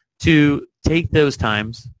 to take those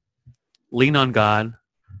times, lean on God,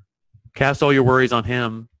 cast all your worries on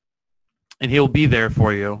him, and he'll be there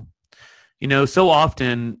for you. So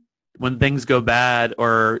often when things go bad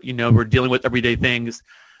or, we're dealing with everyday things,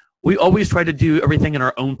 we always try to do everything in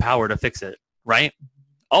our own power to fix it, right?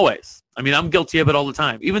 Always. I'm guilty of it all the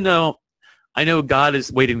time. Even though I know God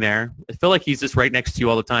is waiting there, I feel like he's just right next to you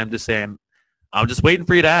all the time just saying, I'm just waiting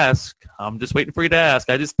for you to ask. I'm just waiting for you to ask.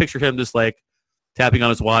 I just picture him just like tapping on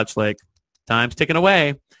his watch, like time's ticking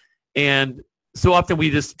away. And so often we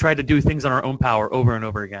just try to do things on our own power over and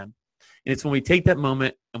over again. And it's when we take that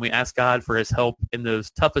moment and we ask God for his help in those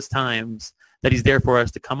toughest times that he's there for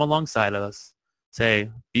us to come alongside us, say,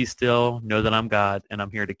 be still, know that I'm God, and I'm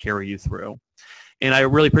here to carry you through. And I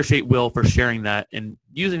really appreciate Will for sharing that and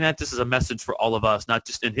using that just as a message for all of us, not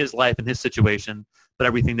just in his life and his situation, but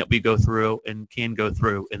everything that we go through and can go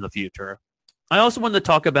through in the future. I also wanted to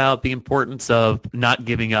talk about the importance of not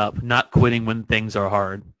giving up, not quitting when things are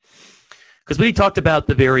hard. Because we talked about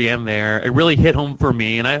the very end there, it really hit home for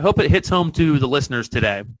me, and I hope it hits home to the listeners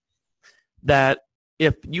today, that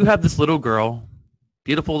if you have this little girl,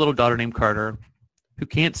 beautiful little daughter named Carter, who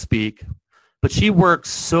can't speak, but she works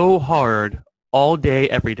so hard all day,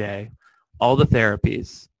 every day, all the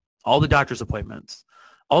therapies, all the doctor's appointments,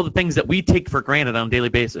 all the things that we take for granted on a daily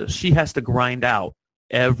basis, she has to grind out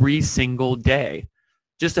every single day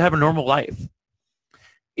just to have a normal life.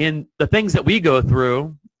 And the things that we go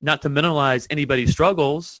through, not to minimize anybody's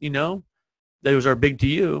struggles, those are big to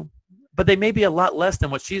you, but they may be a lot less than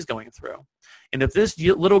what she's going through. And if this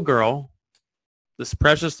little girl, this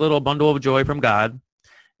precious little bundle of joy from God,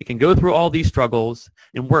 it can go through all these struggles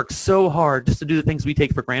and work so hard just to do the things we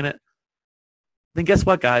take for granted, then guess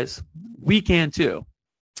what, guys? We can too.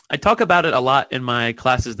 I talk about it a lot in my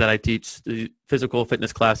classes that I teach, the physical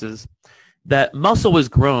fitness classes, that muscle is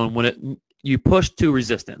grown when you push to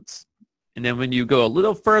resistance. And then when you go a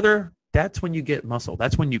little further, that's when you get muscle.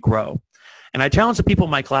 That's when you grow. And I challenge the people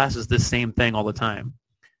in my classes this same thing all the time.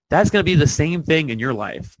 That's going to be the same thing in your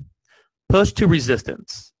life. Push to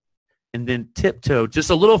resistance. And then tiptoe just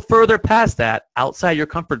a little further past that, outside your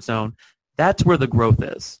comfort zone. That's where the growth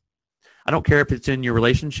is. I don't care if it's in your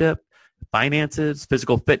relationship, finances,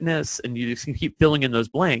 physical fitness, and you just keep filling in those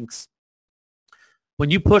blanks. When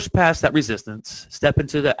you push past that resistance, step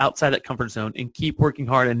into the outside that comfort zone and keep working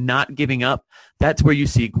hard and not giving up, that's where you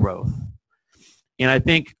see growth. And I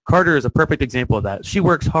think Carter is a perfect example of that. She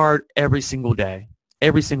works hard every single day,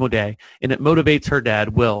 and it motivates her dad,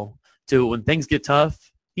 Will, to when things get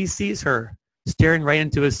tough, he sees her staring right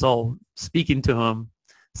into his soul, speaking to him,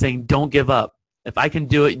 saying, don't give up. If I can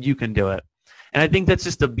do it, you can do it. And I think that's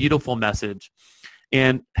just a beautiful message.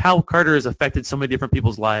 And how Carter has affected so many different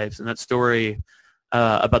people's lives. And that story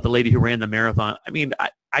about the lady who ran the marathon,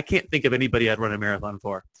 I can't think of anybody I'd run a marathon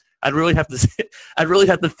for. I'd really have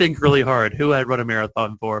to think really hard who I'd run a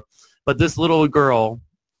marathon for. But this little girl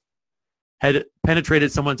had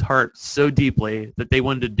penetrated someone's heart so deeply that they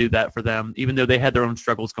wanted to do that for them, even though they had their own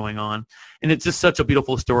struggles going on. And it's just such a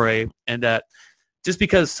beautiful story. And that just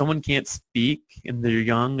because someone can't speak and they're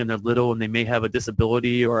young and they're little and they may have a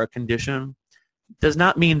disability or a condition does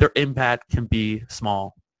not mean their impact can be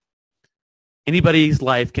small. Anybody's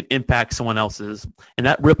life can impact someone else's. And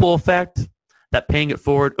that ripple effect, that paying it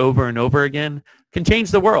forward over and over again, can change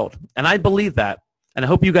the world. And I believe that. And I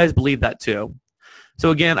hope you guys believe that too.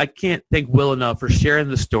 So again, I can't thank Will enough for sharing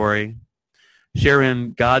the story,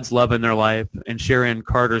 sharing God's love in their life, and sharing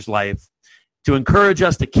Carter's life to encourage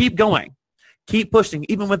us to keep going, keep pushing,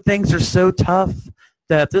 even when things are so tough,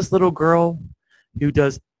 that this little girl who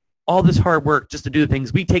does all this hard work just to do the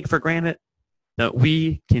things we take for granted, that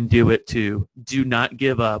we can do it too. Do not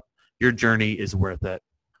give up. Your journey is worth it.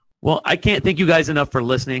 Well, I can't thank you guys enough for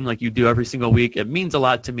listening like you do every single week. It means a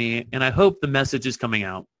lot to me, and I hope the message is coming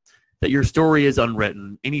out. that your story is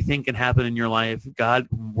unwritten. Anything can happen in your life. God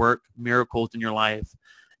can work miracles in your life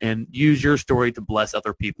and use your story to bless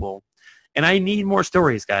other people. And I need more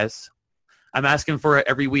stories, guys. I'm asking for it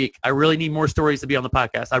every week. I really need more stories to be on the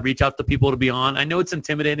podcast. I reach out to people to be on. I know it's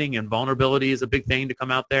intimidating and vulnerability is a big thing to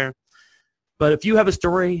come out there. But if you have a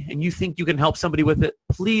story and you think you can help somebody with it,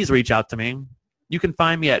 please reach out to me. You can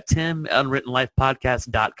find me at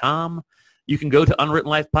tim@unwrittenlifepodcast.com. You can go to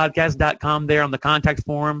unwrittenlifepodcast.com there on the contact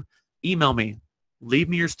form. Email me. Leave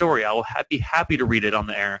me your story. I will be happy to read it on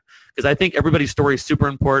the air because I think everybody's story is super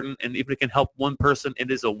important. And even if it can help one person,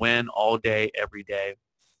 it is a win all day, every day.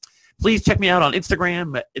 Please check me out on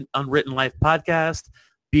Instagram at Unwritten Life Podcast.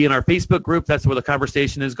 Be in our Facebook group. That's where the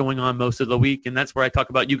conversation is going on most of the week. And that's where I talk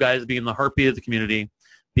about you guys being the heartbeat of the community,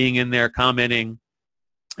 being in there, commenting,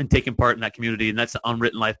 and taking part in that community. And that's the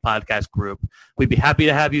Unwritten Life Podcast group. We'd be happy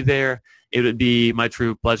to have you there. It would be my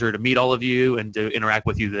true pleasure to meet all of you and to interact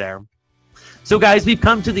with you there. So guys, we've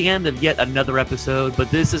come to the end of yet another episode, but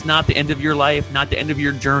this is not the end of your life, not the end of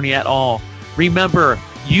your journey at all. Remember,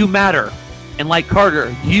 you matter. And like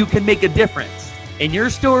Carter, you can make a difference. And your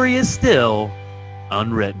story is still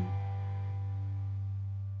unwritten.